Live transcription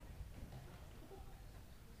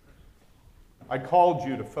I called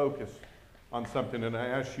you to focus on something and I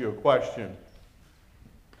asked you a question.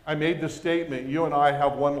 I made the statement, you and I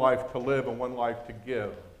have one life to live and one life to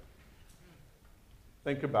give.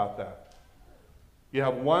 Think about that. You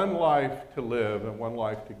have one life to live and one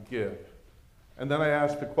life to give. And then I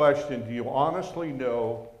asked the question, do you honestly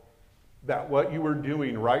know that what you are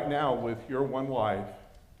doing right now with your one life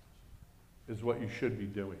is what you should be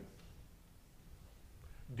doing?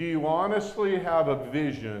 Do you honestly have a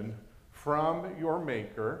vision from your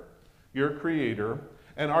Maker, your Creator,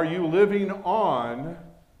 and are you living on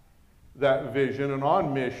that vision and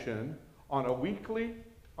on mission on a weekly,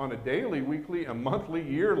 on a daily, weekly, and monthly,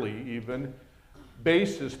 yearly even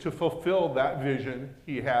basis to fulfill that vision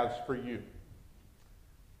He has for you?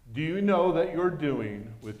 Do you know that you're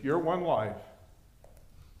doing with your one life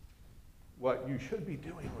what you should be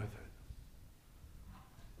doing with it?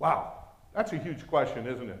 Wow, that's a huge question,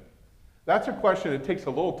 isn't it? That's a question that takes a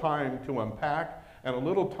little time to unpack and a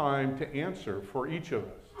little time to answer for each of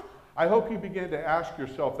us. I hope you begin to ask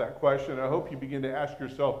yourself that question. I hope you begin to ask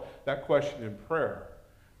yourself that question in prayer,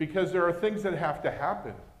 because there are things that have to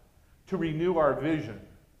happen to renew our vision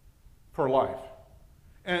for life.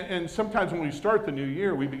 And sometimes when we start the new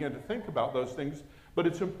year, we begin to think about those things, but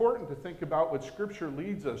it's important to think about what Scripture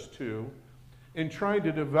leads us to in trying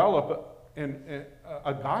to develop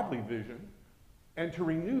a godly vision and to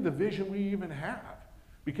renew the vision we even have,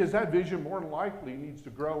 because that vision more than likely needs to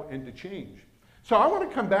grow and to change. So I want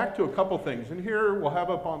to come back to a couple things, and here we'll have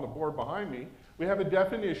up on the board behind me, we have a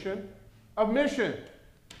definition of mission.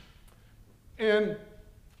 And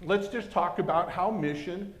let's just talk about how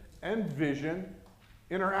mission and vision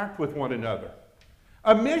interact with one another.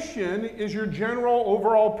 A mission is your general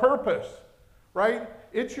overall purpose, right?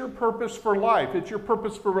 It's your purpose for life. It's your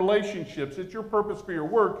purpose for relationships. It's your purpose for your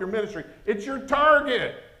work, your ministry. It's your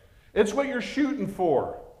target. It's what you're shooting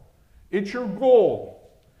for. It's your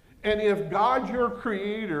goal. And if God, your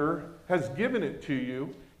Creator, has given it to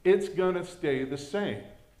you, it's going to stay the same.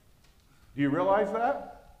 Do you realize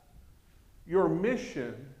that? Your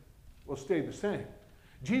mission will stay the same.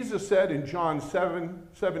 Jesus said in John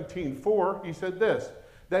 17:4, he said this,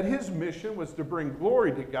 that his mission was to bring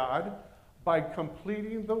glory to God by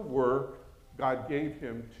completing the work God gave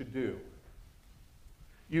him to do.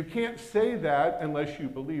 You can't say that unless you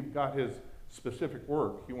believe God has specific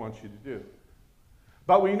work he wants you to do.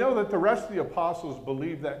 But we know that the rest of the apostles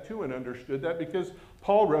believed that too and understood that, because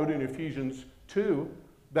Paul wrote in Ephesians 2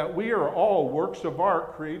 that we are all works of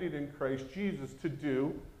art created in Christ Jesus to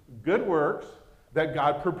do good works that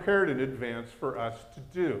God prepared in advance for us to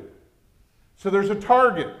do. So there's a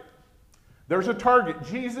target. There's a target.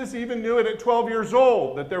 Jesus even knew it at 12 years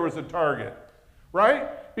old that there was a target,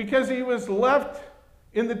 right? Because he was left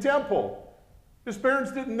in the temple. His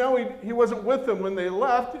parents didn't know he wasn't with them when they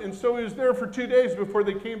left, and so he was there for 2 days before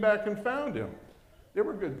they came back and found him. They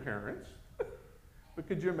were good parents. But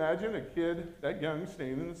could you imagine a kid that young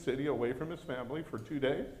staying in the city away from his family for 2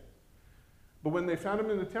 days? But when they found him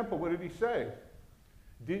in the temple, what did he say?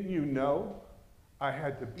 Didn't you know I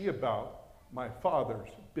had to be about my Father's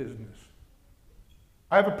business?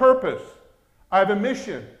 I have a purpose. I have a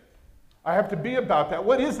mission. I have to be about that.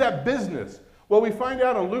 What is that business? Well, we find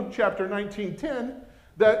out in Luke chapter 19:10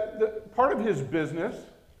 that part of his business,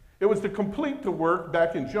 it was to complete the work,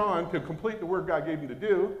 back in John, to complete the work God gave him to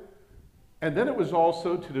do. And then it was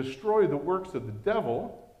also to destroy the works of the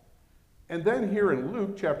devil. And then here in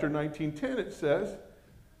Luke chapter 19:10 it says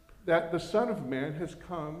that the Son of Man has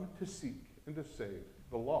come to seek and to save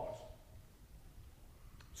the lost.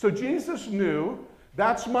 So Jesus knew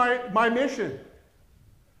that's my mission.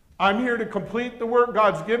 I'm here to complete the work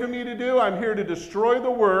God's given me to do. I'm here to destroy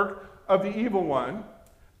the work of the evil one.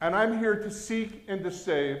 And I'm here to seek and to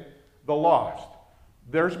save the lost.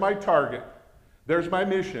 There's my target. There's my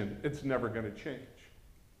mission. It's never going to change.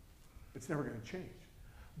 It's never going to change.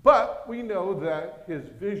 But we know that his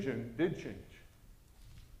vision did change,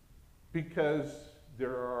 because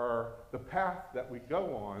the path that we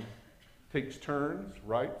go on takes turns,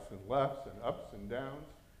 rights and lefts and ups and downs.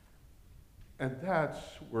 And that's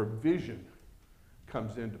where vision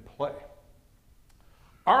comes into play.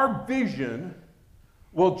 Our vision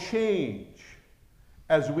will change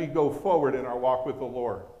as we go forward in our walk with the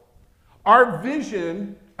Lord. Our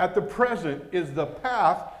vision at the present is the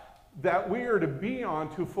path that we are to be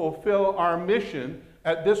on to fulfill our mission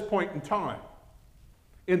at this point in time,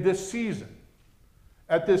 in this season,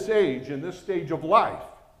 at this age, in this stage of life.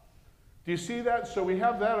 Do you see that? So we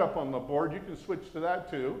have that up on the board. You can switch to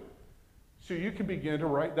that too. So you can begin to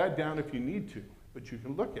write that down if you need to, but you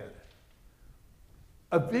can look at it.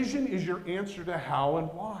 A vision is your answer to how and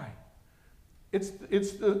why. It's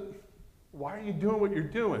the Why are you doing what you're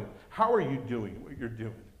doing? How are you doing what you're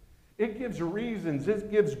doing? It gives reasons, it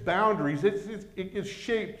gives boundaries, it gives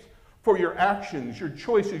shapes for your actions, your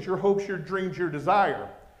choices, your hopes, your dreams, your desire.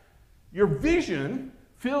 Your vision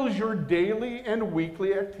fills your daily and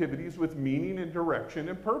weekly activities with meaning and direction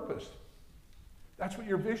and purpose. That's what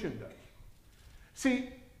your vision does. See,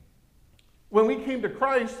 when we came to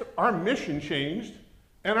Christ, our mission changed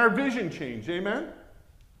and our vision changed. Amen?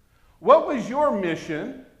 What was your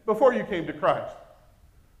mission before you came to Christ?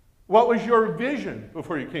 What was your vision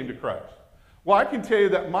before you came to Christ? Well, I can tell you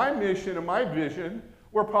that my mission and my vision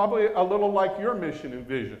were probably a little like your mission and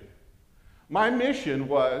vision. My mission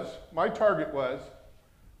was, my target was,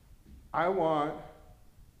 I want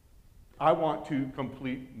to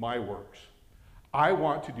complete my works. I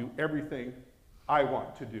want to do everything I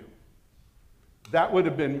want to do. That would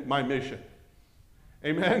have been my mission.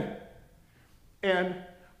 Amen? And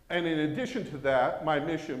in addition to that, my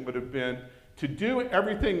mission would have been to do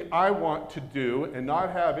everything I want to do and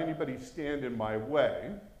not have anybody stand in my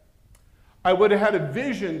way. I would have had a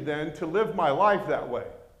vision then to live my life that way,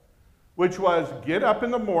 which was get up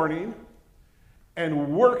in the morning and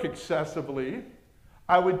work excessively.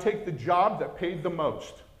 I would take the job that paid the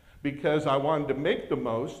most because I wanted to make the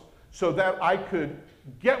most so that I could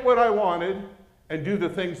get what I wanted and do the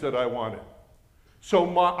things that I wanted. So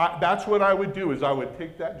that's what I would do, is I would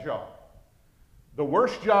take that job. The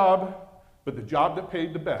worst job, but the job that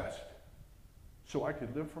paid the best, so I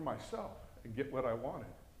could live for myself and get what I wanted.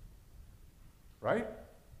 Right?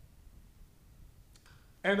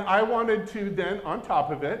 And I wanted to then, on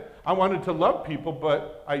top of it, I wanted to love people,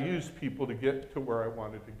 but I used people to get to where I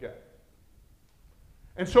wanted to get.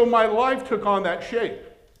 And so my life took on that shape.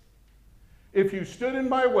 If you stood in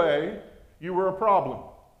my way, you were a problem.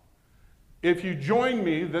 If you joined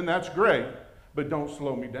me, then that's great, but don't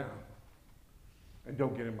slow me down. And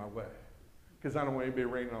don't get in my way, because I don't want anybody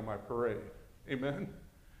raining on my parade. Amen?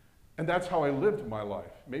 And that's how I lived my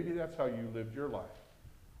life. Maybe that's how you lived your life.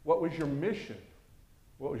 What was your mission?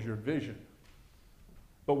 What was your vision?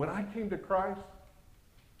 But when I came to Christ,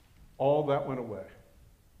 all that went away.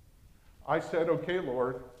 I said, okay,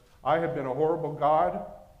 Lord, I have been a horrible God.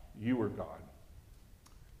 You are God.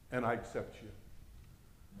 And I accept you.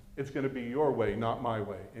 It's going to be your way, not my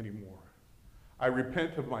way anymore. I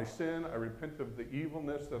repent of my sin. I repent of the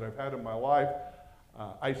evilness that I've had in my life.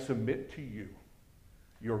 I submit to you,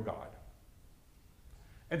 your God.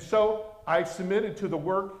 And so I submitted to the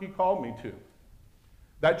work he called me to.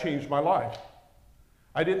 That changed my life.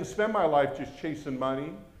 I didn't spend my life just chasing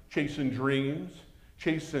money, chasing dreams,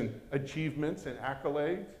 chasing achievements and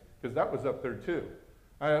accolades, because that was up there too.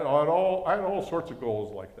 I had all sorts of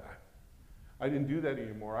goals like that. I didn't do that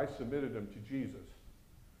anymore. I submitted them to Jesus.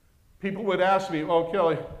 People would ask me, oh,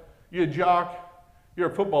 Kelly, you're a jock,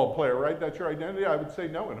 you're a football player, right? That's your identity? I would say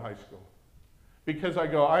no in high school. Because I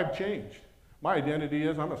go, I've changed. My identity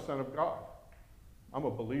is I'm a son of God. I'm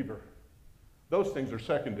a believer. Those things are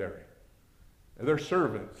secondary. And they're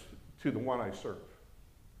servants to the one I serve.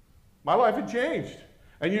 My life had changed.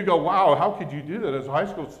 And you go, wow, how could you do that as a high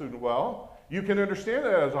school student? Well, you can understand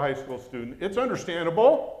that as a high school student. It's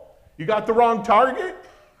understandable. You got the wrong target.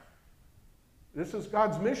 This is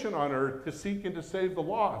God's mission on earth, to seek and to save the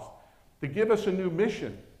lost, to give us a new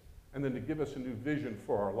mission, and then to give us a new vision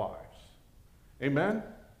for our lives. Amen?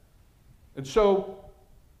 And so,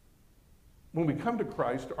 when we come to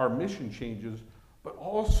Christ, our mission changes, but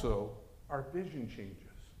also our vision changes.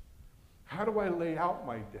 How do I lay out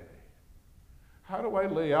my day? How do I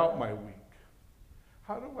lay out my week?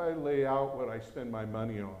 How do I lay out what I spend my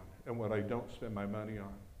money on and what I don't spend my money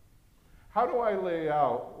on? How do I lay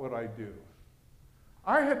out what I do?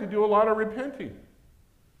 I had to do a lot of repenting.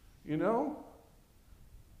 You know?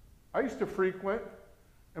 I used to frequent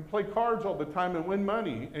and play cards all the time and win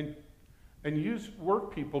money and use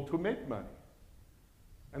work people to make money.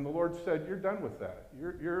 And the Lord said, you're done with that.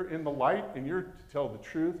 You're in the light, and you're to tell the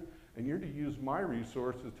truth, and you're to use my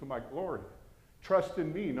resources to my glory. Trust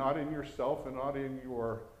in me, not in yourself and not in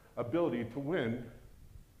your ability to win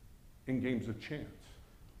in games of chance.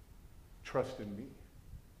 Trust in me.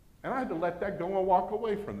 And I had to let that go and walk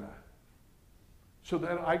away from that so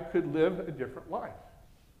that I could live a different life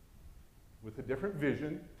with a different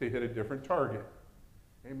vision to hit a different target.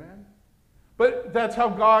 Amen? But that's how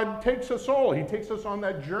God takes us all. He takes us on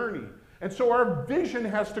that journey. And so our vision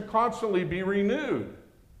has to constantly be renewed,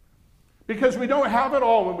 because we don't have it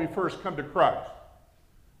all when we first come to Christ.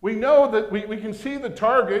 We know that we can see the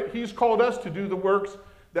target. He's called us to do the works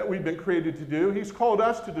that we've been created to do. He's called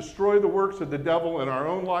us to destroy the works of the devil in our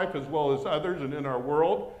own life as well as others and in our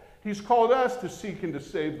world. He's called us to seek and to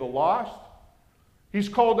save the lost. He's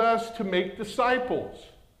called us to make disciples.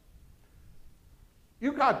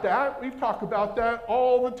 You got that. We've talked about that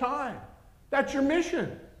all the time. That's your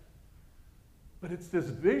mission. But it's this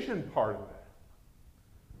vision part of it.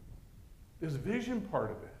 This vision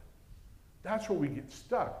part of it. That's where we get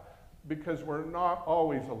stuck, because we're not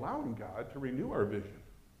always allowing God to renew our vision.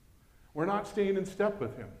 We're not staying in step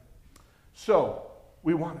with him. So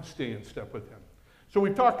we want to stay in step with him. So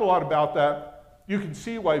we've talked a lot about that. You can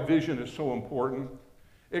see why vision is so important.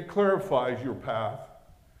 It clarifies your path.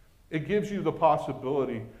 It gives you the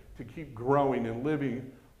possibility to keep growing and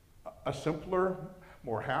living a simpler,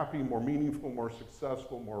 more happy, more meaningful, more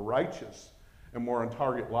successful, more righteous, and more on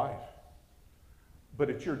target life. But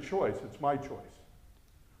it's your choice. It's my choice.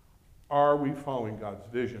 Are we following God's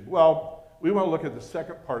vision? Well, we want to look at the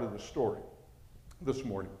second part of the story this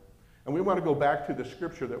morning. And we want to go back to the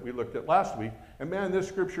scripture that we looked at last week. And man, this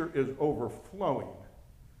scripture is overflowing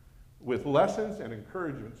with lessons and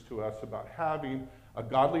encouragements to us about having a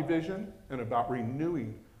godly vision and about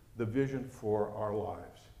renewing the vision for our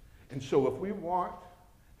lives. And so if we want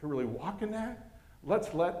to really walk in that,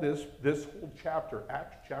 let's let this whole chapter,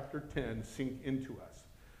 Acts chapter 10, sink into us.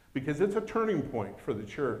 Because it's a turning point for the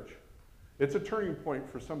church. It's a turning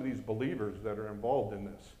point for some of these believers that are involved in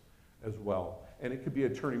this as well. And it could be a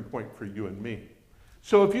turning point for you and me.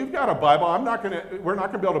 So if you've got a Bible, we're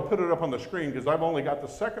not going to be able to put it up on the screen because I've only got the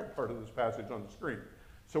second part of this passage on the screen.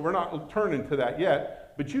 So we're not turning to that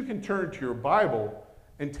yet. But you can turn to your Bible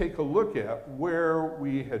and take a look at where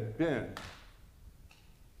we had been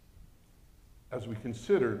as we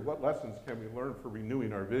considered what lessons can we learn for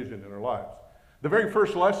renewing our vision in our lives. The very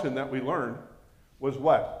first lesson that we learned was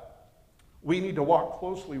what? We need to walk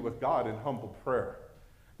closely with God in humble prayer.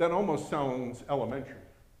 That almost sounds elementary,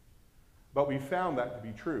 but we found that to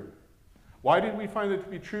be true. Why did we find it to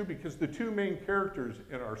be true? Because the two main characters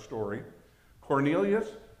in our story, Cornelius,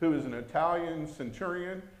 who is an Italian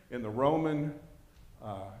centurion in the Roman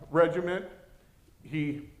regiment,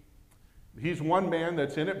 he's one man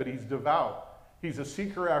that's in it, but he's devout. He's a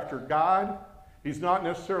seeker after God. He's not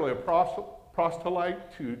necessarily a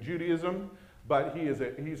proselyte to Judaism, but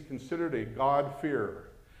he's considered a God-fearer.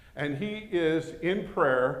 And he is in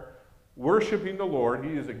prayer, worshiping the Lord.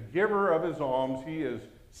 He is a giver of his alms. He is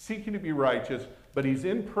seeking to be righteous, but he's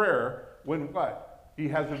in prayer when what? He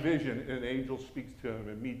has a vision and an angel speaks to him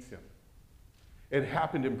and meets him. It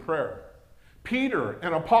happened in prayer. Peter,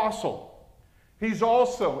 an apostle, he's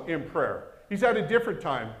also in prayer. He's at a different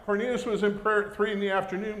time. Cornelius was in prayer at 3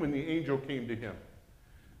 p.m. when the angel came to him.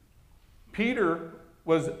 Peter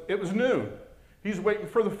it was noon. He's waiting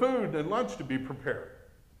for the food and lunch to be prepared.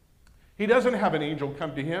 He doesn't have an angel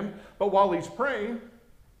come to him, but while he's praying,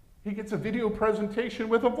 he gets a video presentation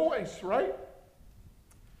with a voice, right?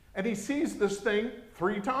 And he sees this thing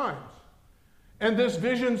 3 times. And this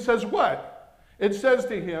vision says what? It says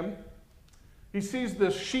to him, he sees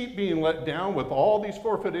this sheep being let down with all these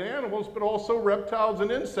 4-footed animals, but also reptiles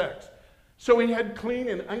and insects. So he had clean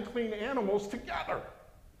and unclean animals together.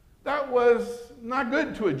 That was not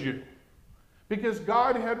good to a Jew, because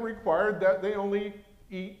God had required that they only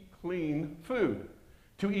eat clean food.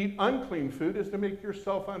 To eat unclean food is to make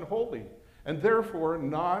yourself unholy, and therefore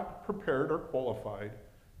not prepared or qualified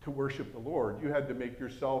to worship the Lord. You had to make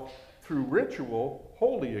yourself, through ritual,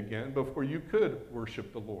 holy again before you could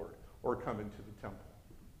worship the Lord or come into the temple.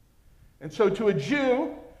 And so to a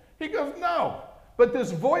Jew, he goes, no. But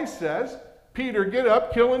this voice says, Peter, get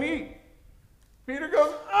up, kill and eat. Peter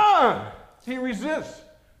goes, He resists.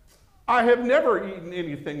 I have never eaten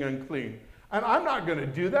anything unclean. And I'm not going to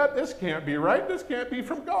do that. This can't be right. This can't be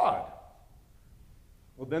from God.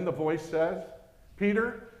 Well, then the voice says,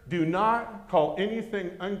 Peter, do not call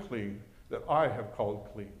anything unclean that I have called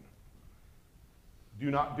clean.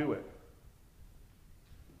 Do not do it.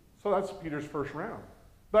 So that's Peter's first round.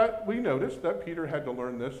 But we noticed that Peter had to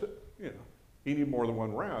learn this, he needed more than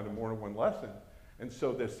one round and more than one lesson. And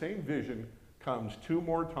so this same vision comes 2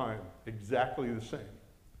 more times, exactly the same.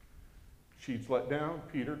 Sheets let down,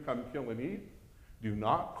 Peter, come kill and eat. Do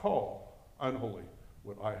not call unholy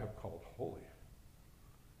what I have called holy.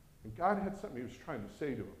 And God had something he was trying to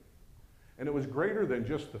say to him. And it was greater than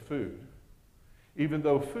just the food, even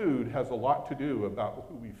though food has a lot to do about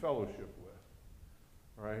who we fellowship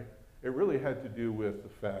with, right? It really had to do with the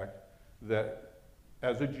fact that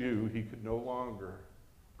as a Jew, he could no longer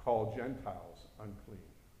call Gentiles unclean.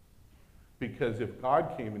 Because if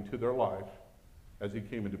God came into their life, as he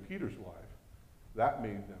came into Peter's life, that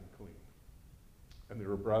made them clean. And they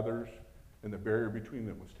were brothers, and the barrier between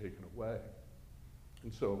them was taken away.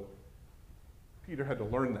 And so Peter had to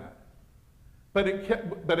learn that.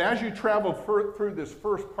 But as you travel through this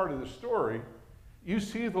first part of the story, you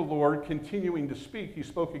see the Lord continuing to speak. He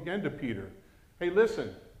spoke again to Peter. Hey,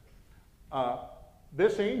 listen,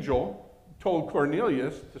 this angel told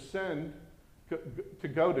Cornelius to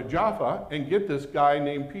go to Jaffa and get this guy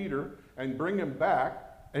named Peter and bring him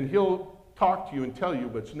back, and he'll talk to you and tell you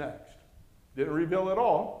what's next. Didn't reveal it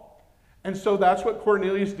all. And so that's what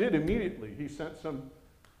Cornelius did immediately. He sent some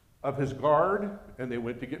of his guard, and they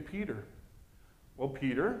went to get Peter. Well,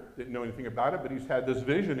 Peter didn't know anything about it, but he's had this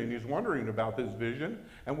vision, and he's wondering about this vision.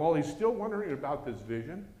 And while he's still wondering about this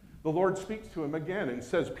vision, the Lord speaks to him again and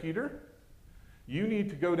says, Peter, you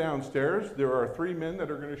need to go downstairs. There are 3 men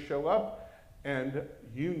that are going to show up, and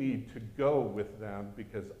you need to go with them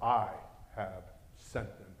because I have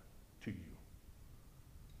sent them to you.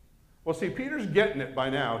 Well, see, Peter's getting it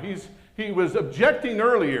by now. He was objecting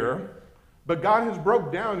earlier, but God has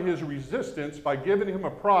broke down his resistance by giving him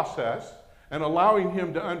a process and allowing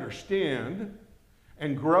him to understand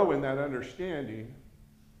and grow in that understanding.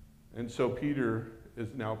 And so Peter is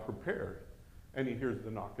now prepared, and he hears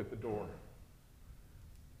the knock at the door.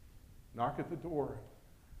 Knock at the door.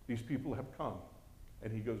 These people have come,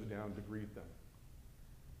 and he goes down to greet them.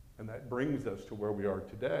 And that brings us to where we are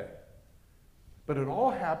today. But it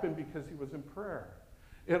all happened because he was in prayer.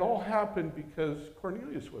 It all happened because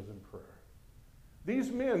Cornelius was in prayer.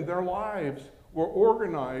 These men, their lives were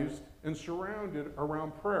organized and surrounded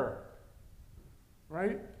around prayer,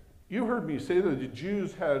 right? You heard me say that the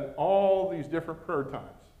Jews had all these different prayer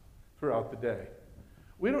times throughout the day.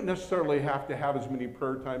 We don't necessarily have to have as many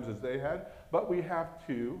prayer times as they had, but we have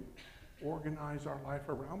to organize our life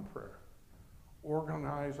around prayer,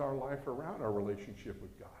 organize our life around our relationship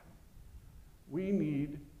with God. We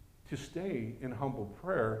need to stay in humble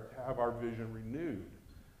prayer to have our vision renewed.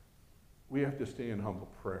 We have to stay in humble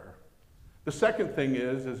prayer. The second thing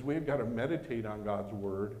is we've got to meditate on God's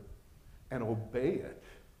word and obey it.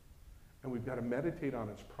 And we've got to meditate on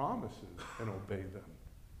its promises and obey them.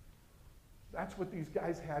 That's what these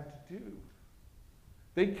guys had to do.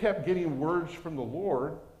 They kept getting words from the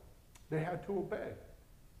Lord. They had to obey.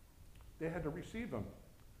 They had to receive them.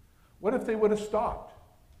 What if they would have stopped?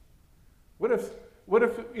 What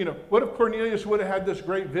if Cornelius would have had this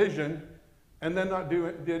great vision and then not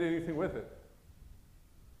did anything with it?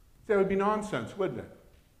 That would be nonsense, wouldn't it?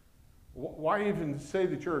 Why even say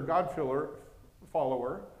that you're a God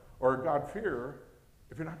follower or a God-fearer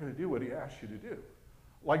if you're not going to do what he asked you to do?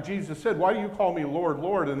 Like Jesus said, why do you call me Lord,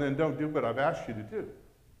 Lord, and then don't do what I've asked you to do?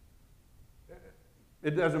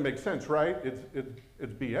 It doesn't make sense, right?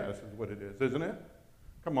 It's BS is what it is, isn't it?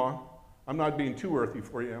 Come on. I'm not being too earthy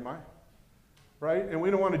for you, am I? Right? And we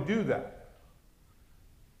don't want to do that.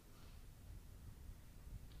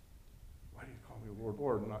 Lord,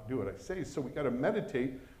 Lord, and not do what I say. So we got to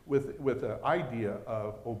meditate with the idea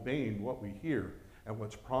of obeying what we hear and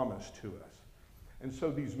what's promised to us. And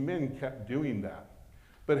so these men kept doing that.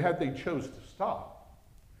 But had they chose to stop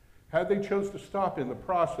in the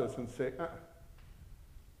process and say,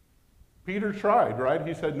 Peter tried, right?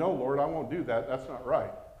 He said, no, Lord, I won't do that. That's not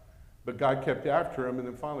right. But God kept after him, and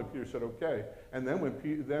then finally Peter said, okay. And then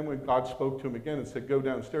when God spoke to him again and said, go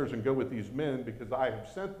downstairs and go with these men because I have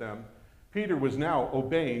sent them, Peter was now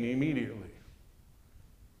obeying immediately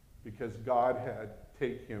because God had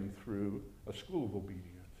taken him through a school of obedience.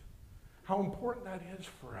 How important that is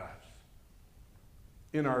for us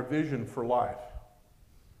in our vision for life,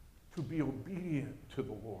 to be obedient to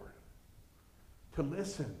the Lord, to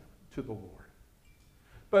listen to the Lord.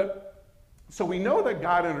 But so we know that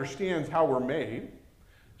God understands how we're made,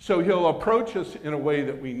 so he'll approach us in a way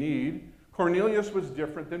that we need. Cornelius was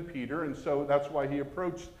different than Peter, and so that's why he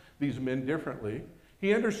approached these men differently.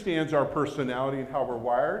 He understands our personality and how we're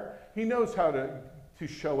wired. He knows how to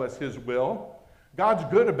show us his will. God's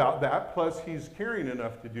good about that, plus he's caring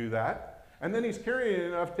enough to do that. And then he's caring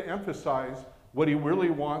enough to emphasize what he really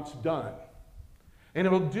wants done. And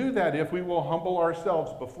he'll do that if we will humble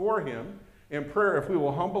ourselves before him in prayer. If we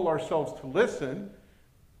will humble ourselves to listen,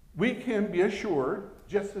 we can be assured,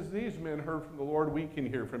 just as these men heard from the Lord, we can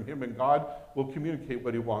hear from him, and God will communicate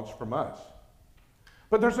what he wants from us.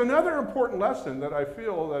 But there's another important lesson that I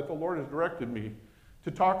feel that the Lord has directed me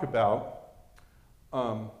to talk about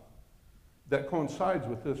that coincides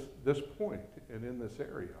with this point and in this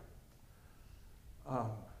area.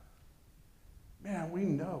 We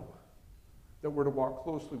know that we're to walk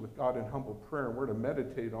closely with God in humble prayer, and we're to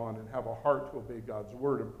meditate on and have a heart to obey God's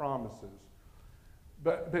word and promises.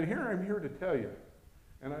 But here I'm here to tell you,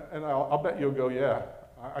 and I'll bet you'll go, yeah,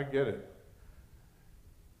 I get it.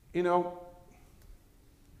 You know,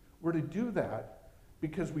 we're to do that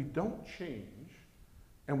because we don't change,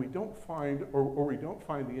 and we don't find, or we don't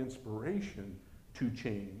find the inspiration to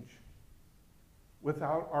change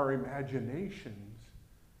without our imaginations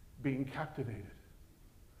being captivated,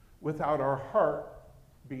 without our heart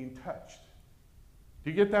being touched. Do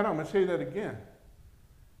you get that? I'm going to say that again.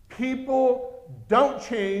 People don't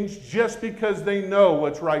change just because they know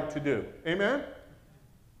what's right to do. Amen?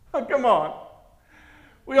 Oh, come on.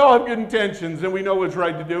 We all have good intentions and we know what's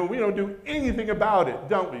right to do, and we don't do anything about it,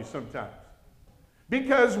 don't we, sometimes?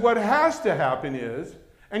 Because what has to happen is,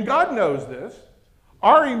 and God knows this,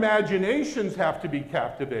 our imaginations have to be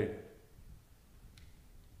captivated.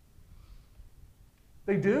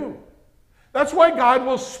 They do. That's why God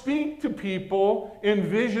will speak to people in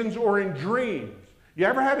visions or in dreams. You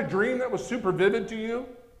ever had a dream that was super vivid to you?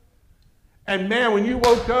 And man, when you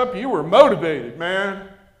woke up, you were motivated, man.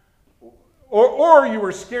 Or you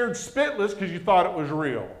were scared spitless because you thought it was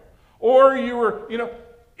real. Or you were,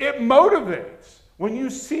 it motivates. When you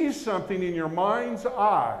see something in your mind's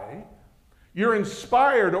eye, you're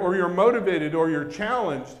inspired or you're motivated or you're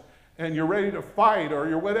challenged and you're ready to fight or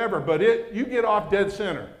you're whatever, but you get off dead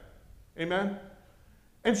center. Amen?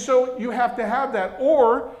 And so you have to have that,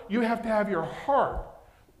 or you have to have your heart.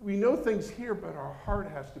 We know things here, but our heart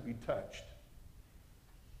has to be touched.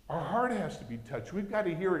 Our heart has to be touched. We've got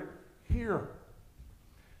to hear it here.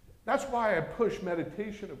 That's why I push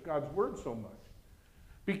meditation of God's Word so much,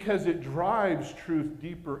 because it drives truth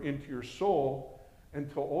deeper into your soul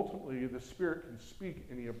until ultimately the Spirit can speak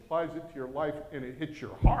and He applies it to your life and it hits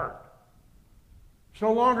your heart. It's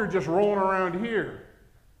no longer just rolling around here.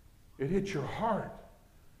 It hits your heart.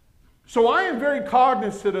 So I am very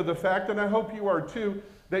cognizant of the fact, and I hope you are too,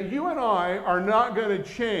 that you and I are not going to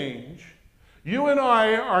change. You and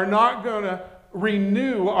I are not going to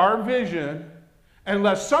renew our vision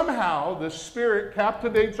unless somehow the Spirit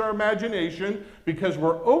captivates our imagination because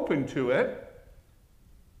we're open to it,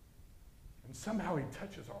 and somehow He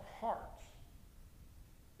touches our hearts.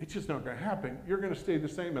 It's just not going to happen. You're going to stay the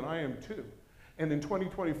same, and I am too. And in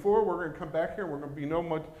 2024, we're going to come back here and we're going to be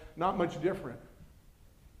not much different.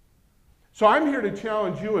 So I'm here to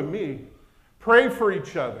challenge you and me. Pray for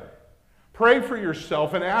each other. Pray for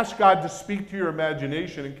yourself and ask God to speak to your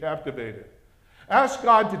imagination and captivate it. Ask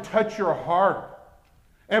God to touch your heart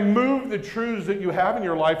and move the truths that you have in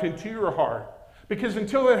your life into your heart. Because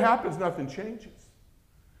until that happens, nothing changes.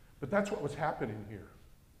 But that's what was happening here.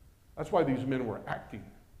 That's why these men were acting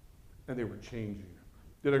and they were changing.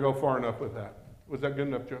 Did I go far enough with that? Was that good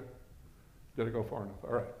enough, Joe? Did I go far enough?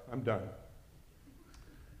 All right, I'm done.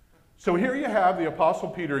 So here you have the Apostle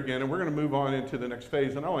Peter again, and we're going to move on into the next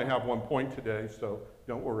phase. And I only have one point today, so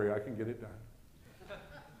don't worry, I can get it done.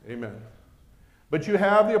 Amen. But you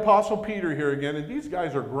have the Apostle Peter here again, and these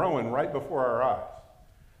guys are growing right before our eyes.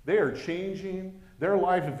 They are changing. Their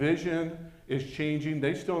life vision is changing.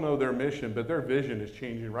 They still know their mission, but their vision is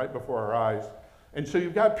changing right before our eyes. And so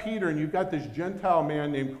you've got Peter and you've got this Gentile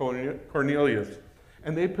man named Cornelius,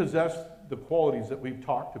 and they possess the qualities that we've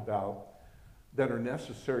talked about that are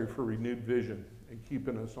necessary for renewed vision and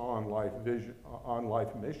keeping us on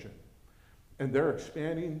life mission. And they're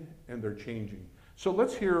expanding and they're changing. So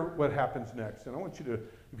let's hear what happens next. And I want you to,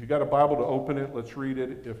 if you've got a Bible, to open it. Let's read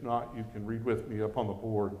it. If not, you can read with me up on the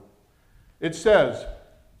board. It says,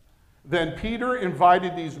 "Then Peter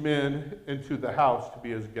invited these men into the house to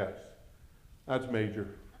be his guests." That's major.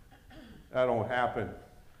 That don't happen.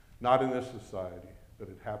 Not in this society, but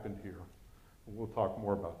it happened here. We'll talk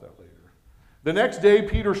more about that later. The next day,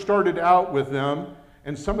 Peter started out with them,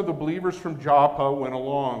 and some of the believers from Joppa went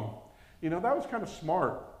along. That was kind of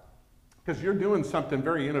smart, because you're doing something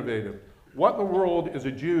very innovative. What in the world is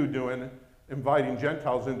a Jew doing inviting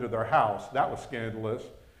Gentiles into their house? That was scandalous.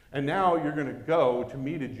 And now you're going to go to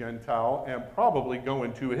meet a Gentile and probably go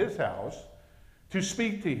into his house to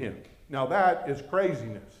speak to him. Now that is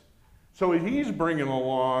craziness. So he's bringing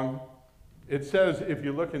along, it says, if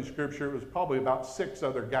you look in Scripture, it was probably about 6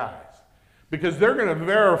 other guys. Because they're going to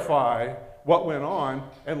verify what went on.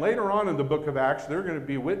 And later on in the book of Acts, they're going to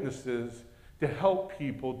be witnesses to help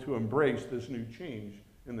people to embrace this new change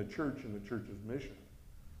in the church and the church's mission.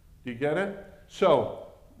 Do you get it? So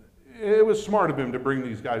it was smart of him to bring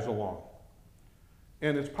these guys along.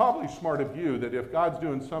 And it's probably smart of you that if God's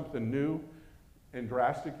doing something new and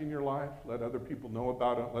drastic in your life, let other people know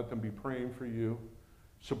about it. Let them be praying for you,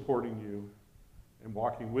 supporting you, and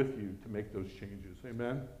walking with you to make those changes.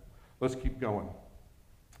 Amen? Let's keep going.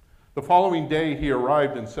 The following day, he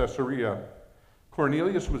arrived in Caesarea.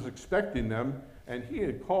 Cornelius was expecting them, and he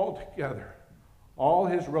had called together all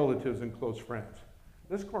his relatives and close friends.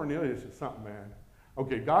 This Cornelius is something, man.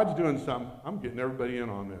 Okay, God's doing something. I'm getting everybody in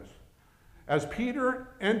on this. As Peter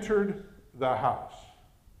entered the house,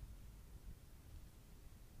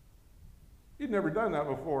 he'd never done that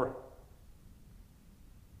before.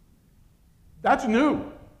 That's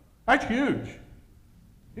new. That's huge.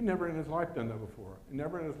 He'd never in his life done that before.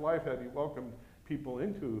 Never in his life had he welcomed people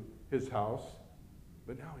into his house,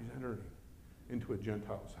 but now he's entering into a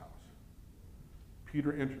Gentile's house.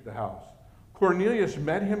 Peter entered the house. Cornelius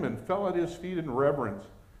met him and fell at his feet in reverence.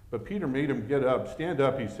 But Peter made him get up. Stand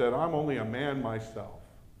up, he said. I'm only a man myself.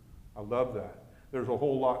 I love that. There's a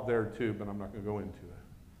whole lot there too, but I'm not going to go into it.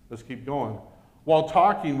 Let's keep going. While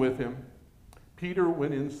talking with him, Peter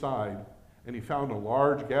went inside, and he found a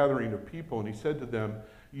large gathering of people, and he said to them,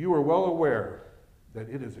 you are well aware that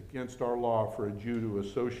it is against our law for a Jew to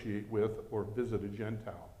associate with or visit a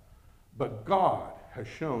Gentile. But God has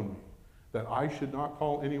shown me that I should not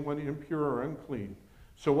call anyone impure or unclean.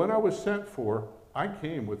 So when I was sent for, I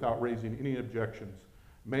came without raising any objections.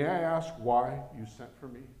 May I ask why you sent for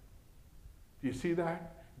me? Do you see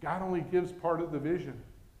that? God only gives part of the vision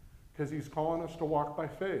because he's calling us to walk by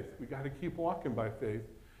faith. We got to keep walking by faith.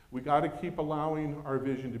 We got to keep allowing our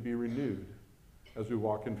vision to be renewed as we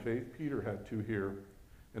walk in faith. Peter had to here,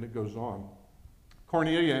 and it goes on.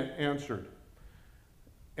 Cornelius answered,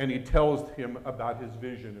 and he tells him about his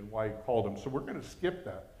vision and why he called him. So we're going to skip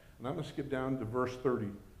that, and I'm going to skip down to verse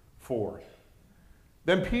 34.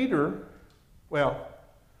 Then Peter, well,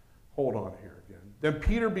 hold on here again. Then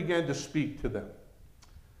Peter began to speak to them.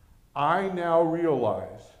 I now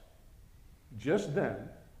realize, just then,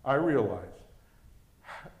 I realize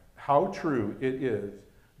how true it is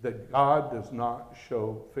that God does not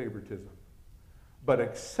show favoritism, but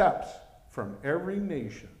accepts from every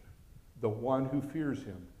nation the one who fears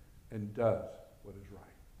him and does what is right.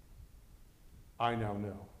 I now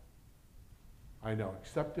know. I now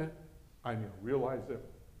accept it. I now realize it.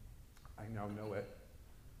 I now know it.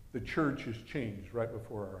 The church has changed right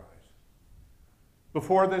before our eyes.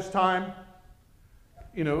 Before this time,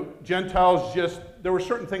 Gentiles there were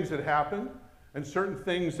certain things that happened and certain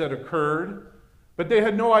things that occurred, but they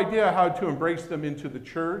had no idea how to embrace them into the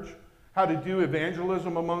church, how to do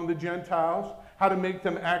evangelism among the Gentiles, how to make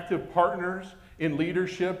them active partners in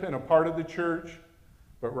leadership and a part of the church.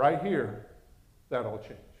 But right here, that all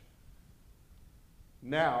changed.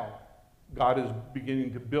 Now, God is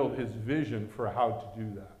beginning to build his vision for how to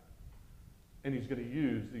do that. And he's going to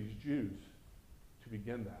use these Jews to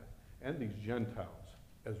begin that, and these Gentiles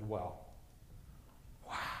as well.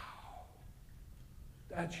 Wow.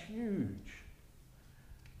 That's huge.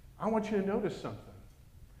 I want you to notice something.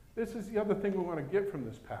 This is the other thing we want to get from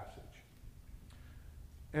this passage.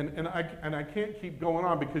 And I can't keep going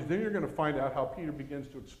on, because then you're going to find out how Peter begins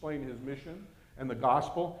to explain his mission and the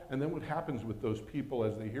gospel, and then what happens with those people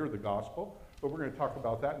as they hear the gospel. But we're going to talk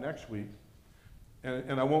about that next week.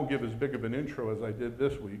 And I won't give as big of an intro as I did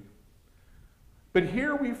this week. But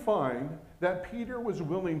here we find that Peter was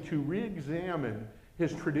willing to re-examine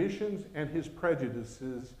his traditions and his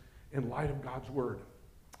prejudices in light of God's word.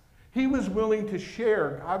 He was willing to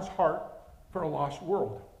share God's heart for a lost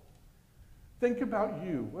world. Think about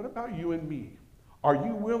you. What about you and me? Are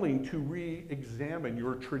you willing to re-examine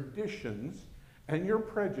your traditions and your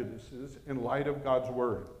prejudices in light of God's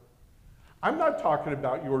word? I'm not talking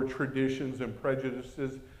about your traditions and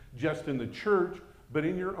prejudices just in the church, but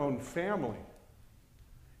in your own family,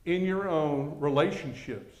 in your own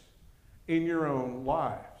relationships, in your own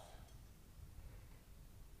lives.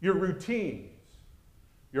 Your routines,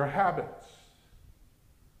 your habits.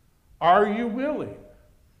 Are you willing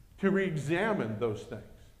to re-examine those things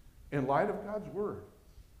in light of God's word?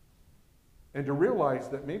 And to realize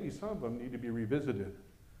that maybe some of them need to be revisited.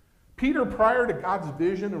 Peter, prior to God's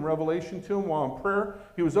vision and revelation to him while in prayer,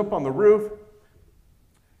 he was up on the roof.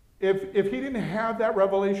 If he didn't have that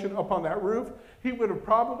revelation up on that roof, he would have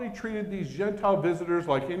probably treated these Gentile visitors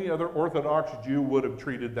like any other Orthodox Jew would have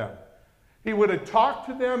treated them. He would have talked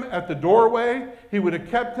to them at the doorway. He would have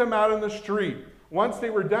kept them out in the street. Once they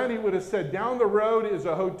were done, he would have said, down the road is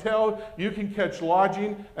a hotel. You can catch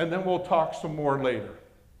lodging, and then we'll talk some more later.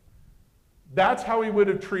 That's how he would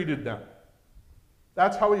have treated them.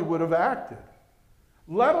 That's how he would have acted.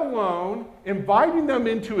 Let alone inviting them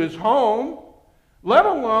into his home, let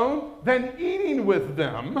alone then eating with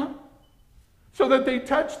them so that they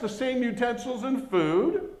touch the same utensils and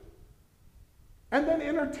food, and then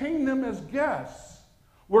entertain them as guests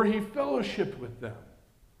where he fellowshiped with them.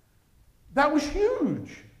 That was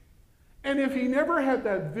huge. And if he never had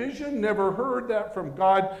that vision, never heard that from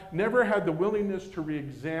God, never had the willingness to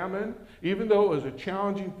re-examine, even though it was a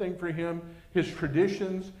challenging thing for him, his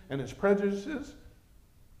traditions and his prejudices,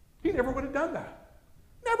 he never would have done that.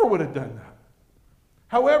 Never would have done that.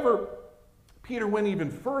 However, Peter went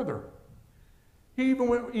even further. He even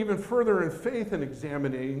went even further in faith in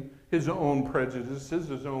examining his own prejudices,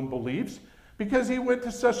 his own beliefs, because he went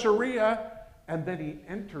to Caesarea and then he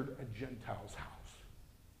entered a Gentile's house.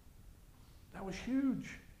 That was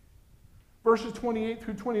huge. Verses 28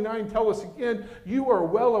 through 29 tell us again, you are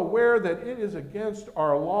well aware that it is against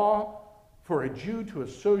our law for a Jew to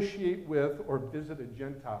associate with or visit a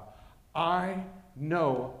Gentile. I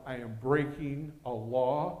know I am breaking a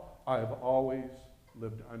law I have always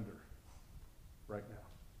lived under right now.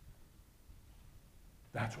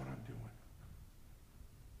 That's what I'm doing.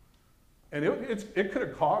 And it could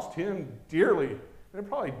have cost him dearly, and it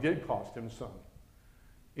probably did cost him some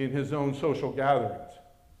in his own social gatherings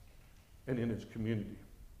and in his community.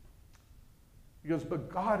 He goes, but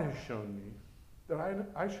God has shown me that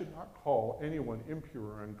I should not call anyone impure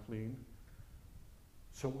or unclean.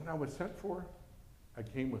 So when I was sent for, I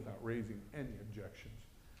came without raising any objections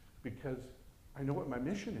because I know what my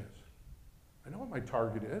mission is. I know what my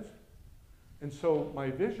target is. And so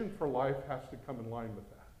my vision for life has to come in line with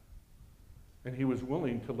that. And he was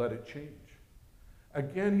willing to let it change.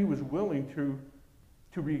 Again, he was willing to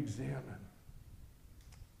re-examine.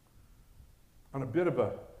 On a bit of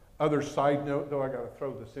a other side note, though, I got to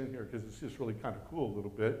throw this in here because it's just really kind of cool a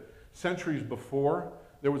little bit. Centuries before,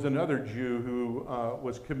 there was another Jew who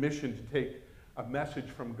was commissioned to take a message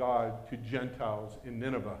from God to Gentiles in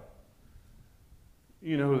Nineveh.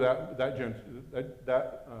 You know who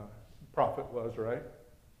that prophet was, right?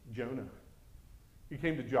 Jonah. He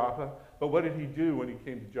came to Joppa, but what did he do when he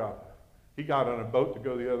came to Joppa? He got on a boat to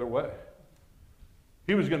go the other way.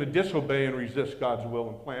 He was going to disobey and resist God's will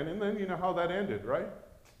and plan, and then you know how that ended, right?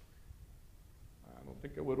 I don't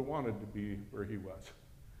think I would have wanted to be where he was.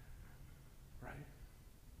 Right?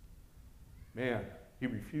 Man, he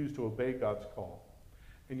refused to obey God's call.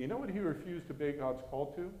 And you know what he refused to obey God's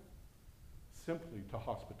call to? Simply to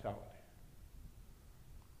hospitality.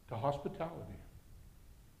 To hospitality.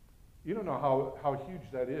 You don't know how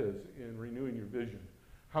huge that is in renewing your vision,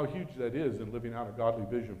 how huge that is in living out a godly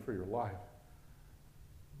vision for your life.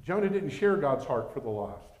 Jonah didn't share God's heart for the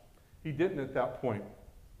lost. He didn't at that point.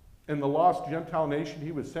 In the lost Gentile nation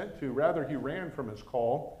he was sent to, rather he ran from his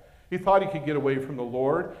call. He thought he could get away from the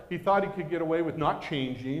Lord. He thought he could get away with not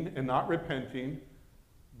changing and not repenting,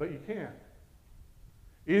 but you can't.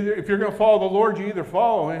 Either, if you're going to follow the Lord, you either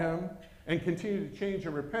follow him and continue to change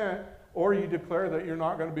and repent, or you declare that you're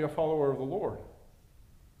not going to be a follower of the Lord.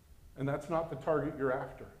 And that's not the target you're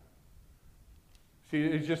after. See,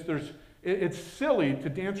 it's silly to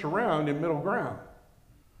dance around in middle ground.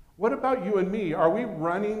 What about you and me? Are we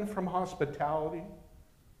running from hospitality?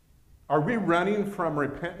 Are we running from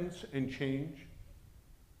repentance and change?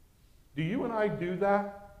 Do you and I do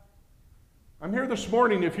that? I'm here this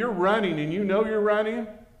morning. If you're running and you know you're running,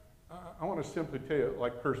 I want to simply tell you,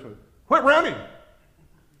 like personally, quit running.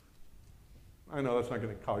 I know that's not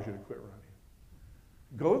going to cause you to quit running.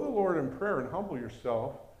 Go to the Lord in prayer and humble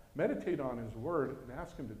yourself. Meditate on his word and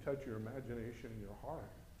ask him to touch your imagination and your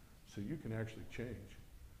heart so you can actually change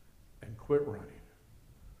and quit running.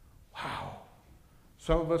 Wow.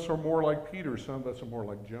 Some of us are more like Peter. Some of us are more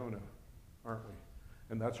like Jonah, aren't we?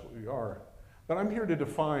 And that's what we are. But I'm here to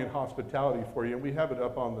define hospitality for you, and we have it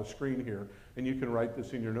up on the screen here, and you can write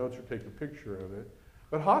this in your notes or take a picture of it.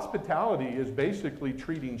 But hospitality is basically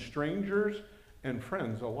treating strangers and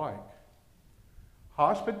friends alike.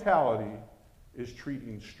 Hospitality is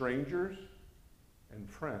treating strangers and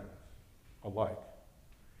friends alike.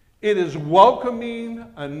 It is welcoming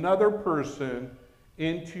another person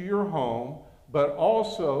into your home, but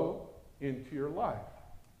also into your life.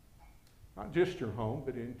 Not just your home,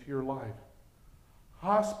 but into your life.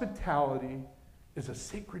 Hospitality is a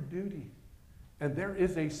sacred duty, and there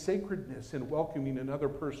is a sacredness in welcoming another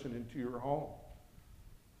person into your home.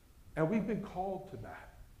 And we've been called to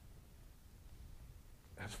that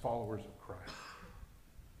as followers of Christ.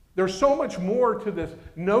 There's so much more to this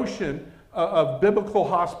notion of biblical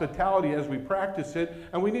hospitality as we practice it,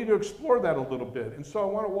 and we need to explore that a little bit. And so I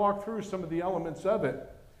want to walk through some of the elements of it.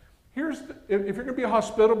 If you're going to be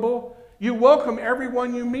hospitable, you welcome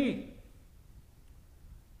everyone you meet.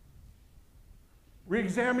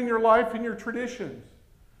 Re-examine your life and your traditions.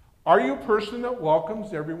 Are you a person that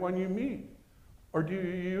welcomes everyone you meet? Or do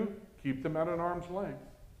you keep them at an arm's length?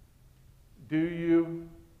 Do you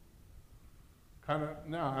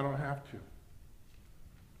no, I don't have to.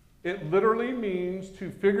 It literally means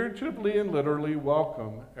to figuratively and literally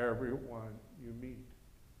welcome everyone you meet.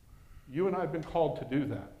 You and I have been called to do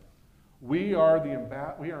that. We are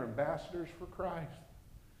ambassadors for Christ.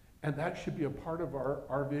 And that should be a part of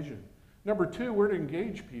our vision. Number two, we're to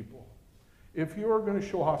engage people. If you are going to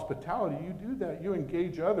show hospitality, you do that. You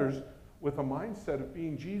engage others with a mindset of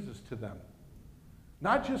being Jesus to them.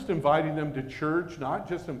 Not just inviting them to church, not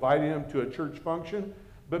just inviting them to a church function,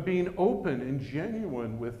 but being open and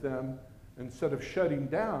genuine with them instead of shutting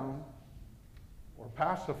down or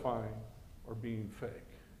pacifying or being fake.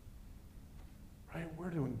 Right? We're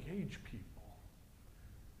to engage people,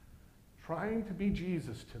 trying to be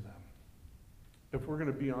Jesus to them if we're going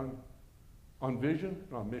to be on vision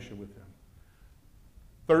and on mission with them.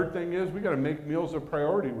 Third thing is we got to make meals a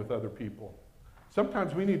priority with other people.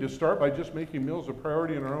 Sometimes we need to start by just making meals a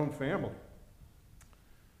priority in our own family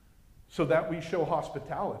so that we show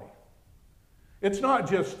hospitality. It's not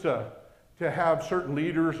just to have certain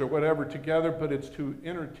leaders or whatever together, but it's to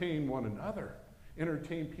entertain one another,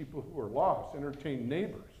 entertain people who are lost, entertain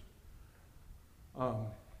neighbors.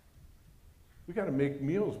 We got to make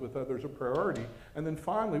meals with others a priority. And then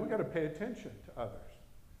finally, we got to pay attention to others.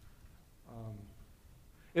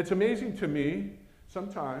 It's amazing to me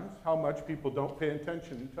sometimes how much people don't pay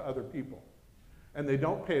attention to other people. And they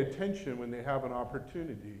don't pay attention when they have an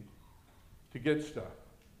opportunity to get stuff.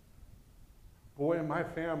 Boy, in my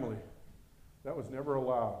family, that was never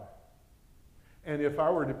allowed. And if I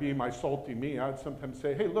were to be my salty me, I'd sometimes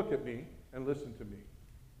say, hey, look at me and listen to me.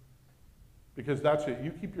 Because that's it.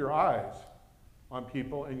 You keep your eyes on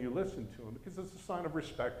people and you listen to them because it's a sign of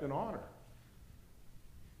respect and honor.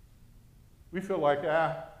 We feel like,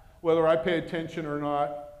 whether I pay attention or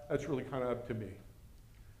not, that's really kind of up to me.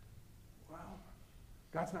 Well,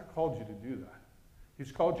 God's not called you to do that.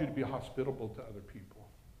 He's called you to be hospitable to other people.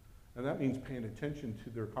 And that means paying attention to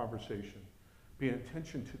their conversation, paying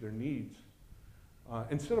attention to their needs,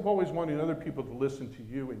 instead of always wanting other people to listen to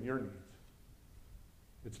you and your needs.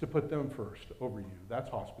 It's to put them first over you. That's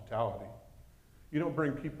hospitality. You don't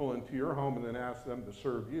bring people into your home and then ask them to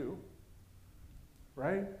serve you,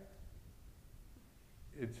 right?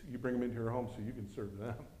 You bring them into your home so you can serve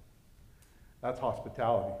them. That's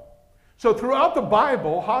hospitality. So throughout the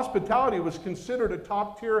Bible, hospitality was considered a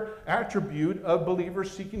top-tier attribute of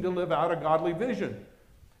believers seeking to live out a godly vision.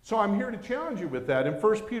 So I'm here to challenge you with that. In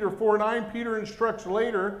 1 Peter 4:9, Peter instructs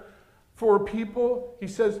later for people, he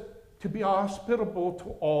says, to be hospitable to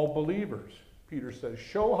all believers. Peter says,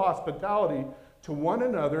 show hospitality to one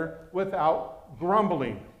another without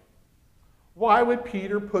grumbling. Why would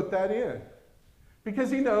Peter put that in?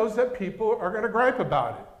 Because he knows that people are going to gripe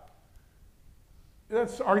about it.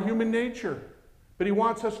 That's our human nature. But he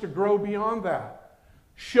wants us to grow beyond that.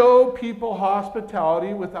 Show people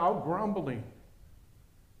hospitality without grumbling.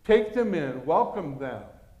 Take them in, welcome them.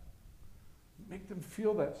 Make them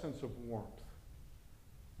feel that sense of warmth.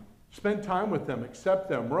 Spend time with them, accept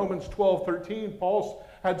them. Romans 12:13, Paul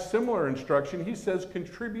had similar instruction. He says,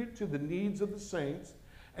 contribute to the needs of the saints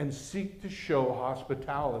and seek to show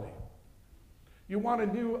hospitality. You want a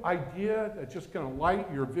new idea that's just going to light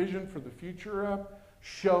your vision for the future up?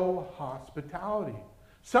 Show hospitality.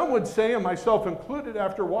 Some would say, and myself included,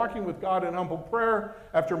 after walking with God in humble prayer,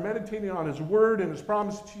 after meditating on His Word and His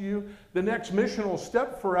promise to you, the next missional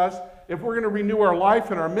step for us, if we're going to renew our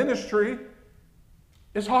life and our ministry,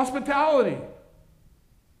 is hospitality.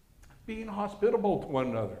 Being hospitable to one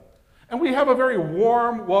another. And we have a very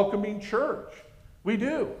warm, welcoming church. We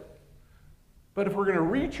do. But if we're going to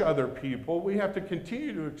reach other people, we have to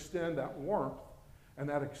continue to extend that warmth and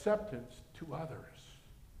that acceptance to others.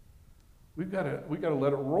 We've got to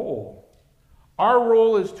let it roll. Our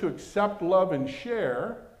role is to accept, love, and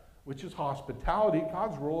share, which is hospitality.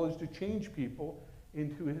 God's role is to change people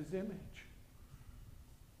into His image.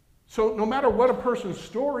 So no matter what a person's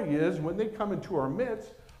story is, when they come into our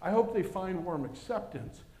midst, I hope they find warm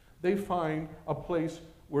acceptance. They find a place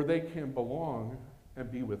where they can belong and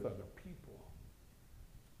be with other people.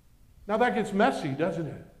 Now that gets messy, doesn't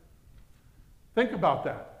it? Think about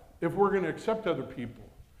that. If we're going to accept other people.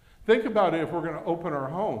 Think about it if we're going to open our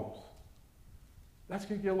homes. That's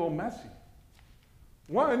going to get a little messy.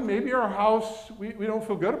 One, maybe our house, we don't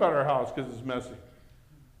feel good about our house because it's messy.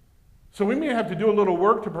 So we may have to do a little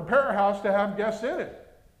work to prepare our house to have guests in it.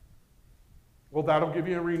 Well, that'll give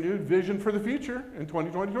you a renewed vision for the future in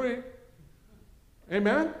 2023.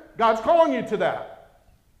 Amen? God's calling you to that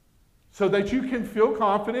so that you can feel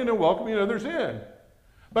confident in welcoming others in.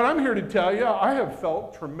 But I'm here to tell you, I have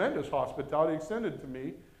felt tremendous hospitality extended to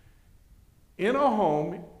me in a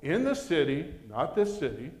home in the city, not this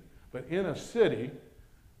city, but in a city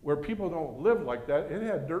where people don't live like that. It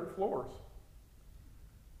had dirt floors.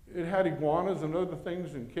 It had iguanas and other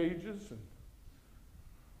things in cages and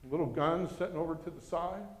little guns sitting over to the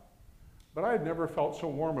side. But I had never felt so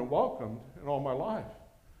warm and welcomed in all my life.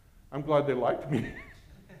 I'm glad they liked me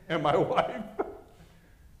and my wife.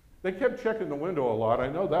 They kept checking the window a lot, I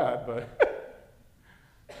know that, but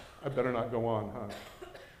I better not go on, huh?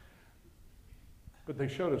 But they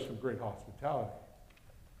showed us some great hospitality.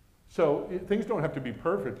 So things don't have to be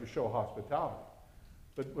perfect to show hospitality,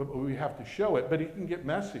 but we have to show it. But it can get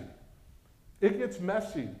messy. It gets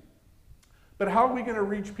messy. But how are we going to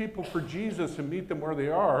reach people for Jesus and meet them where they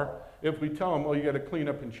are if we tell them, well, you got to clean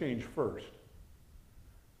up and change first?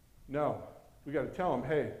 No. We got to tell them,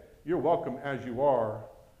 hey, you're welcome as you are.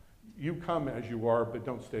 You come as you are, but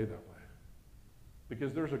don't stay that way.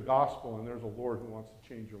 Because there's a gospel and there's a Lord who wants to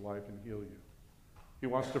change your life and heal you. He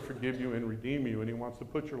wants to forgive you and redeem you, and he wants to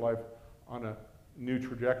put your life on a new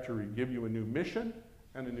trajectory, give you a new mission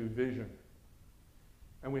and a new vision.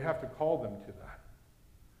 And we have to call them to that.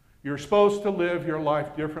 You're supposed to live your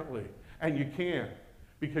life differently, and you can,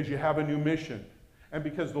 because you have a new mission, and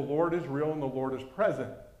because the Lord is real and the Lord is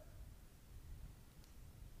present.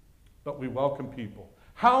 But we welcome people.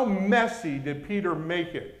 How messy did Peter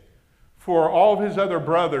make it for all of his other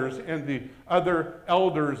brothers and the other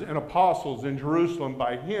elders and apostles in Jerusalem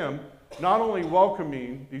by him not only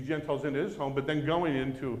welcoming these Gentiles into his home, but then going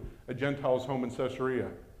into a Gentile's home in Caesarea?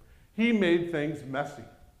 He made things messy.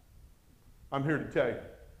 I'm here to tell you.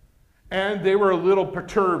 And they were a little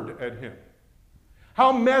perturbed at him.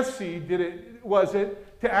 How messy was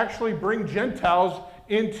it to actually bring Gentiles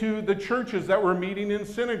into the churches that were meeting in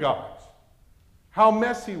synagogues? How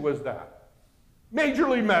messy was that?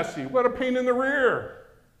 Majorly messy. What a pain in the rear.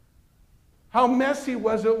 How messy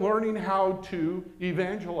was it learning how to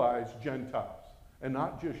evangelize Gentiles and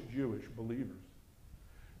not just Jewish believers?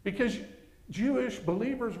 Because Jewish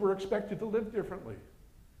believers were expected to live differently,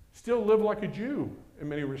 still live like a Jew in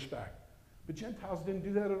many respects. But Gentiles didn't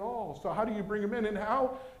do that at all. So how do you bring them in? And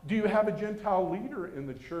how do you have a Gentile leader in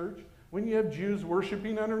the church when you have Jews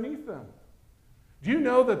worshiping underneath them? Do you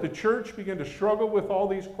know that the church began to struggle with all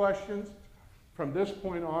these questions from this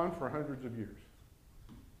point on for hundreds of years?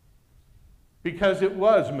 Because it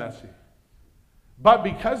was messy. But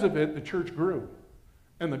because of it, the church grew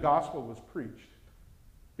and the gospel was preached.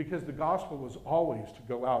 Because the gospel was always to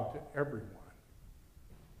go out to everyone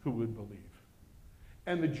who would believe.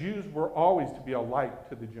 And the Jews were always to be a light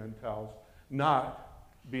to the Gentiles,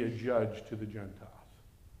 not be a judge to the Gentiles.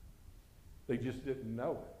 They just didn't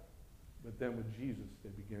know it. But then with Jesus, they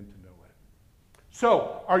began to know it.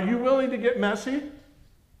 So, are you willing to get messy?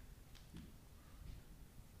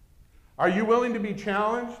 Are you willing to be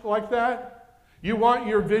challenged like that? You want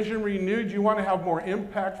your vision renewed? You want to have more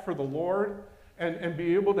impact for the Lord and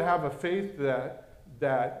be able to have a faith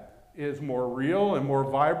that is more real and more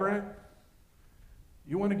vibrant?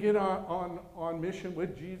 You want to get on mission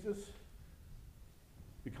with Jesus?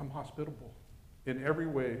 Become hospitable in every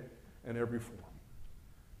way and every form.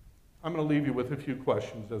 I'm going to leave you with a few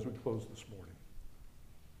questions as we close this morning.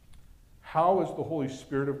 How is the Holy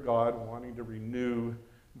Spirit of God wanting to renew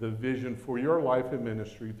the vision for your life and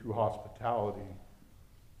ministry through hospitality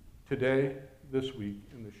today, this week,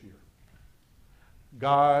 and this year?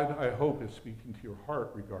 God, I hope, is speaking to your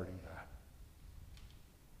heart regarding that.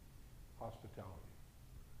 Hospitality.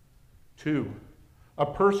 2, a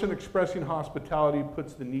person expressing hospitality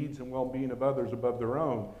puts the needs and well-being of others above their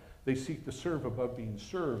own. They seek to serve above being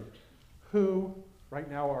served. Who, right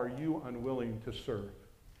now, are you unwilling to serve?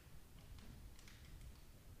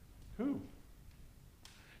 Who?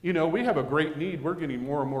 You know, we have a great need. We're getting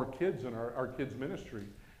more and more kids in our kids' ministry.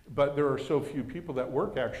 But there are so few people that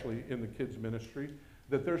work actually in the kids' ministry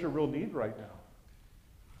that there's a real need right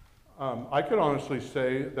now. I could honestly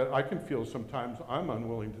say that I can feel sometimes I'm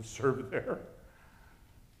unwilling to serve there.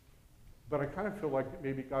 But I kind of feel like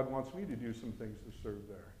maybe God wants me to do some things to serve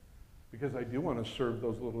there. Because I do want to serve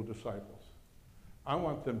those little disciples. I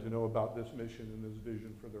want them to know about this mission and this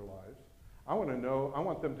vision for their lives. I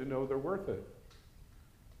want them to know they're worth it.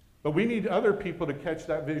 But we need other people to catch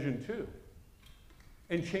that vision too.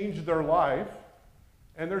 And change their life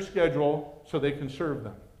and their schedule so they can serve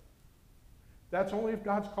them. That's only if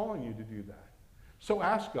God's calling you to do that. So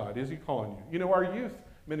ask God, is he calling you? You know, our youth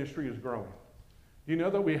ministry is growing. Do you know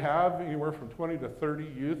that we have anywhere from 20 to 30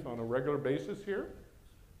 youth on a regular basis here?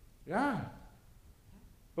 Yeah.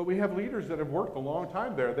 But we have leaders that have worked a long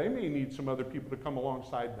time there. They may need some other people to come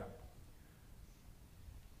alongside them.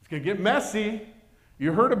 It's going to get messy.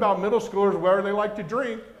 You heard about middle schoolers where they like to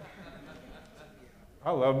drink.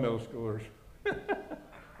 I love middle schoolers.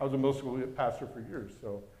 I was a middle school pastor for years,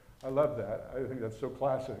 so I love that. I think that's so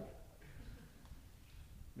classic.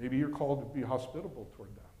 Maybe you're called to be hospitable toward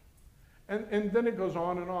them. And then it goes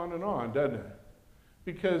on and on and on, doesn't it?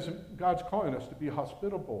 Because God's calling us to be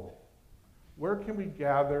hospitable. Where can we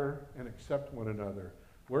gather and accept one another?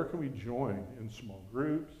 Where can we join in small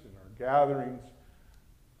groups, in our gatherings?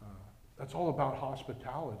 That's all about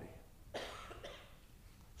hospitality.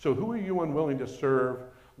 So who are you unwilling to serve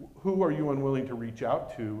Who are you unwilling to reach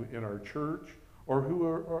out to in our church?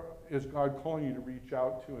 Or is God calling you to reach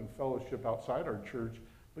out to in fellowship outside our church,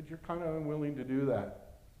 but you're kind of unwilling to do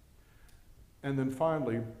that? And then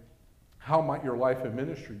finally, how might your life and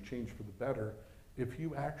ministry change for the better if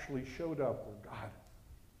you actually showed up where God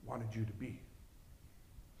wanted you to be?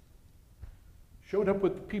 Showed up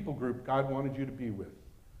with the people group God wanted you to be with.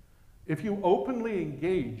 If you openly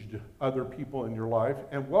engaged other people in your life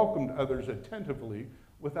and welcomed others attentively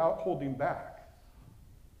without holding back,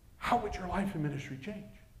 how would your life and ministry change?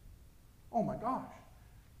 Oh my gosh.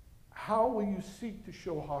 How will you seek to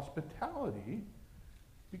show hospitality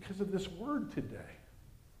because of this word today?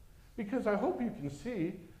 Because I hope you can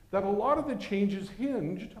see that a lot of the change is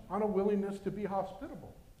hinged on a willingness to be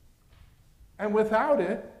hospitable. And without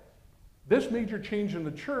it, this major change in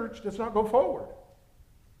the church does not go forward.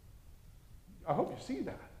 I hope you see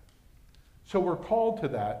that. So we're called to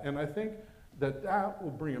that, and I think that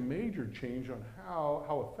will bring a major change on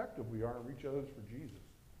how effective we are to reach others for Jesus.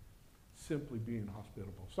 Simply being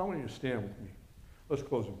hospitable. So I want you to stand with me. Let's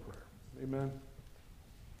close in prayer. Amen.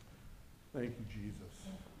 Thank you, Jesus.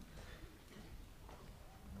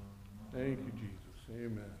 Thank you, Jesus.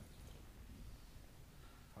 Amen.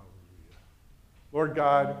 Hallelujah. Lord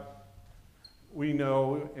God, we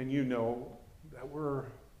know and you know that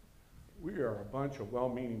we are a bunch of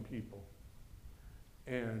well-meaning people.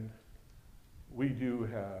 And we do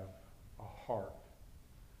have a heart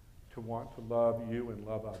to want to love you and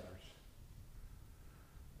love others.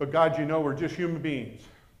 But God, you know we're just human beings.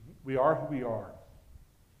 We are who we are.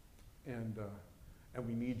 And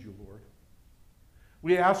we need you, Lord.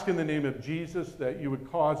 We ask in the name of Jesus that you would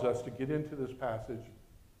cause us to get into this passage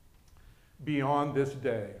beyond this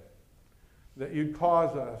day. That you'd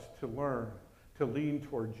cause us to learn to lean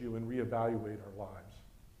towards you and reevaluate our lives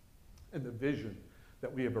and the vision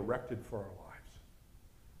that we have erected for our lives.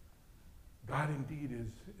 God, indeed,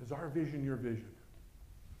 is our vision your vision?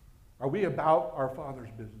 Are we about our Father's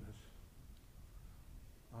business?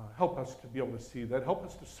 Help us to be able to see that. Help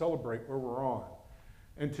us to celebrate where we're on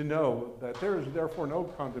and to know that there is therefore no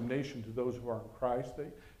condemnation to those who are in Christ,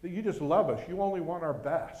 that you just love us. You only want our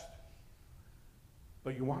best,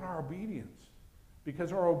 but you want our obedience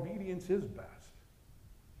because our obedience is best.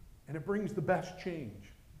 And it brings the best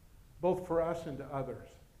change, both for us and to others.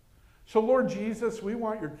 So, Lord Jesus, we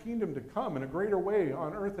want your kingdom to come in a greater way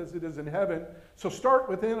on earth as it is in heaven. So start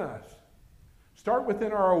within us. Start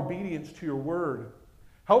within our obedience to your word.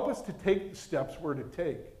 Help us to take the steps we're to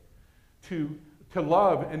take to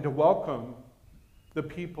love and to welcome the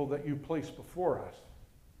people that you place before us.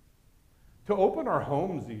 To open our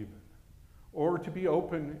homes even, or to be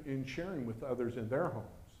open in sharing with others in their homes.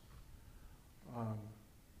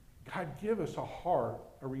 God, give us a heart,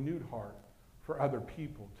 a renewed heart, for other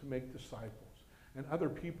people to make disciples and other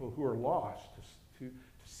people who are lost to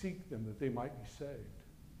seek them that they might be saved.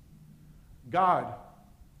 God,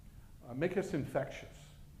 make us infectious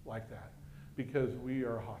like that because we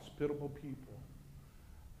are hospitable people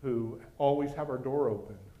who always have our door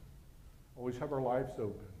open, always have our lives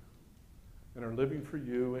open, and are living for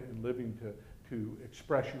you and living to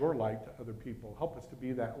express your light to other people. Help us to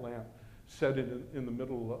be that lamp set in the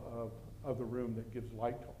middle of the room that gives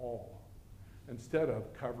light to all, instead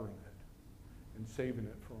of covering it and saving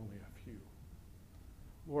it for only a few.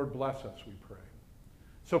 Lord, bless us, we pray.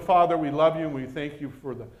 So, Father, we love you and we thank you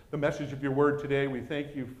for the message of your word today. We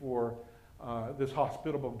thank you for this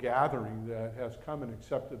hospitable gathering that has come and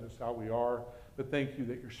accepted us how we are. But thank you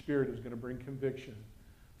that your Spirit is going to bring conviction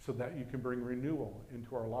so that you can bring renewal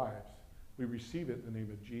into our lives. We receive it in the name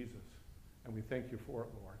of Jesus, and we thank you for it,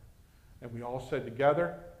 Lord. And we all said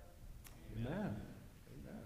together, Amen.